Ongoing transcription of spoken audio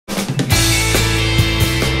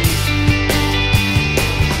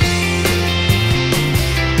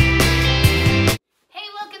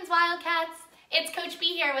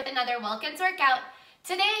another Wilkins workout.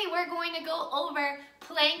 Today we're going to go over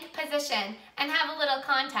plank position and have a little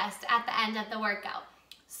contest at the end of the workout.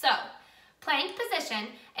 So, plank position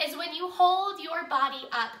is when you hold your body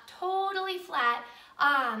up totally flat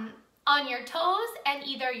on your toes and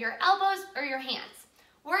either your elbows or your hands.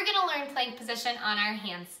 We're going to learn plank position on our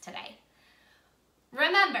hands today.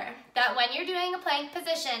 Remember that when you're doing a plank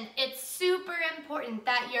position, it's super important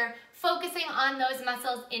that you're focusing on those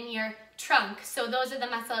muscles in your trunk. So those are the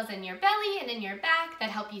muscles in your belly and in your back that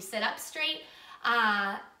help you sit up straight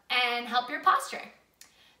and help your posture.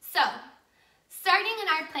 So, starting in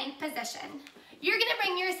our plank position, you're going to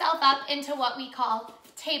bring yourself up into what we call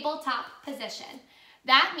tabletop position.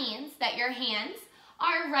 That means that your hands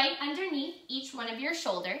are right underneath each one of your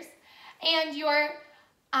shoulders and your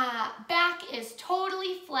back is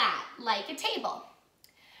totally flat like a table.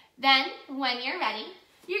 Then, when you're ready,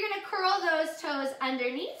 you're going to curl those toes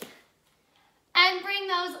underneath and bring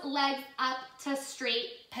those legs up to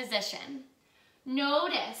straight position.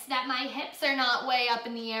 Notice that my hips are not way up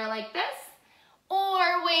in the air like this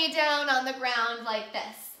or way down on the ground like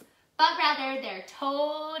this, but rather they're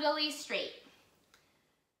totally straight.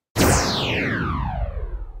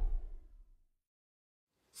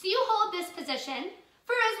 So you hold this position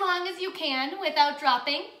for as long as you can without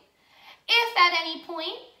dropping. If at any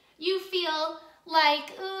point you feel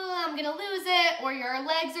like, I'm gonna lose it, or your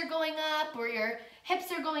legs are going up, or your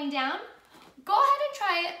hips are going down, go ahead and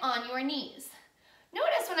try it on your knees.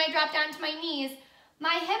 Notice when I drop down to my knees,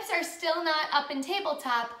 my hips are still not up in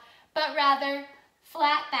tabletop, but rather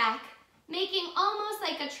flat back, making almost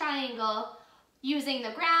like a triangle using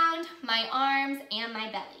the ground, my arms, and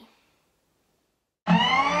my belly.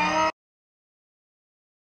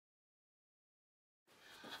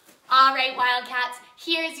 All right, Wildcats,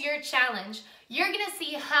 here's your challenge. You're gonna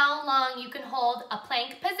see how long you can hold a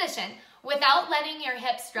plank position without letting your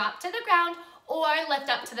hips drop to the ground or lift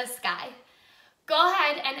up to the sky. Go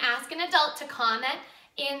ahead and ask an adult to comment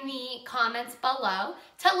in the comments below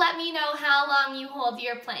to let me know how long you hold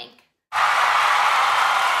your plank.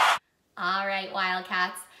 All right,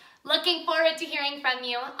 Wildcats, looking forward to hearing from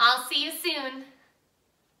you. I'll see you soon.